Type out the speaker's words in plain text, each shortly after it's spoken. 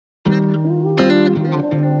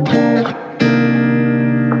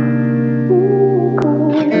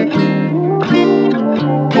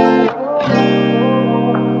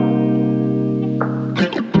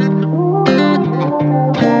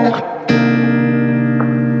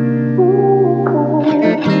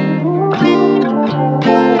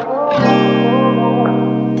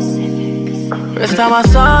time I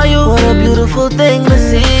saw you, what a beautiful thing to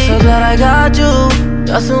see. So glad I got you,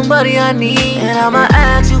 you're somebody I need. And I'ma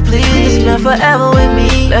ask you please to spend forever with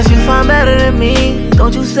me. Lest you find better than me,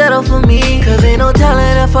 don't you settle for me. Cause ain't no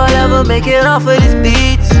telling if I'll ever make it off of these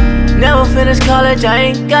beats. Never finished college, I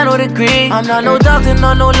ain't got no degree. I'm not no doctor,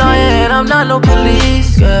 not no lawyer, and I'm not no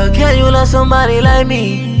police. Girl, can you love somebody like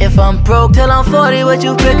me? If I'm broke till I'm 40, would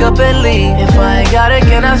you pick up and leave? If I ain't got it,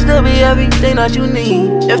 can I still be everything that you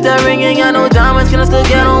need? If that ring ain't got no diamonds, can I still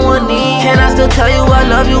get on one knee? Can I still tell you I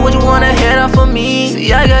love you? Would you wanna hear that from me?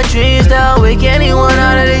 See, I got dreams that'll wake anyone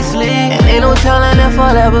out of their sleep. And ain't no telling if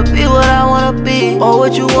I'll ever be what I wanna be, or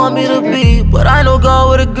what you want me to be. But I know God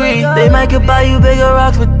would agree. They might could buy you bigger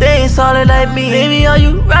rocks, but they ain't solid like me. Baby, are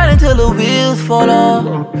you riding till the wheels fall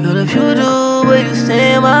off? Girl, if you do, will you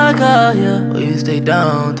stay in my car, yeah? Will you stay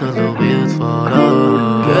down till the wheels fall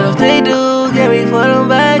off? Girl, if they do, get me put them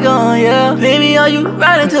back on, yeah. Baby, are you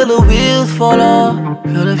riding till the wheels fall off?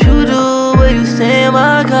 Girl, if you do, will you stay in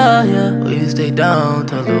my car, yeah? Will you stay down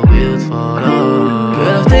till the wheels fall off?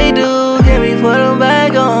 Girl, if they do, get me put them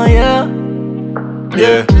back on, yeah.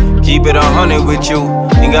 Yeah, keep it 100 with you,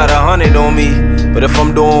 ain't got 100 on me. But if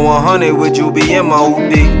I'm doing 100, would you be in my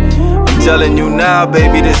hoopty? I'm telling you now,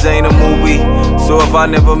 baby, this ain't a movie. So if I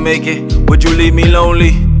never make it, would you leave me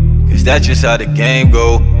lonely? Cause that's just how the game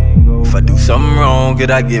go. If I do something wrong,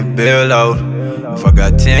 could I get bailed out? If I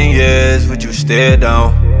got 10 years, would you stay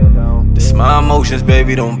down? This my emotions,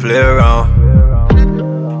 baby, don't play around.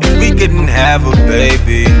 If we couldn't have a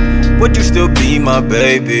baby, would you still be my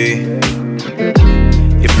baby?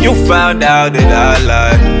 If you found out that I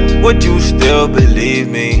lied, would you still believe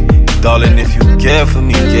me? Darling, if you care for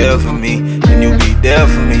me, then you'll be there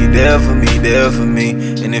for me, there for me, there for me.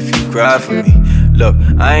 And if you cry for me, look,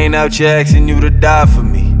 I ain't out here asking you to die for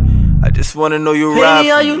me. I just wanna know you ride for me.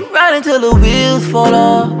 Baby, are you riding till the wheels fall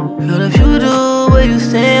off? Girl, if you do, will you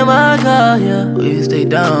stay in my car, yeah? Will you stay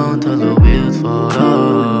down till the wheels fall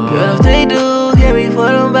off? Girl, if they do, get me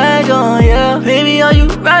put them back on, yeah. Baby, are you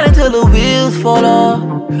riding till the wheels fall off?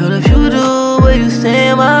 Girl, if you do, will you stay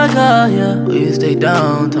in my car, yeah? Will you stay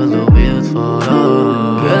down till the wheels fall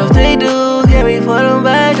off? Girl, if they do, get me put them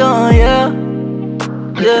back on, yeah.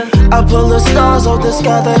 Yeah. I pull the stars off the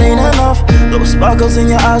sky, that ain't enough. Those sparkles in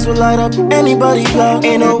your eyes will light up anybody block.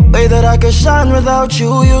 Ain't no way that I could shine without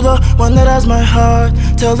you. You the one that has my heart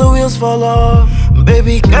till the wheels fall off.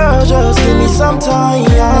 Baby girl, just give me some time.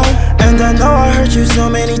 And I know I hurt you so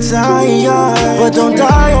many times, but don't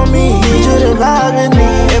die on me, need you to ride with me.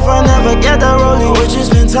 If I never get that rolling, would you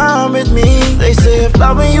spend time with me? They say if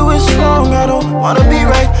loving you is wrong, I don't wanna be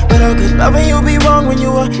right. But how could loving you be wrong when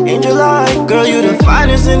you an angel like? Girl, you the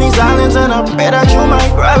finest in these islands, and I pray that you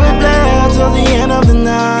might ride with Blair till the end of the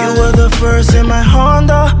night. You were the first in my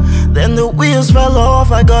Honda, then the wheels fell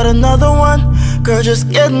off, I got another one. Girl, just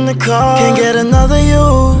get in the car, can't get another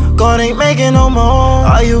you. God ain't making no more.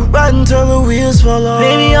 Are you riding till the wheels fall off?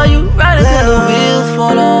 Baby, are you riding till the wheels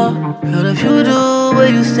fall off? Girl, if you do, will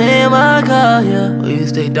you stay in my car, yeah? Will you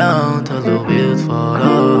stay down till the wheels fall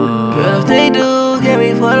off? Girl, if they do, get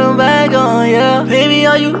me put them back on, yeah. Baby,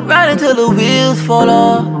 are you riding till the wheels fall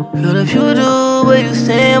off? Girl, if you do, will you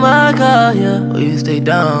stay in my car, yeah? Will you stay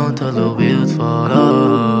down till the wheels fall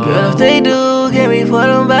off? Girl, if they do, get me put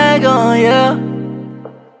them back on, yeah.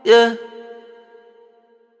 Yeah.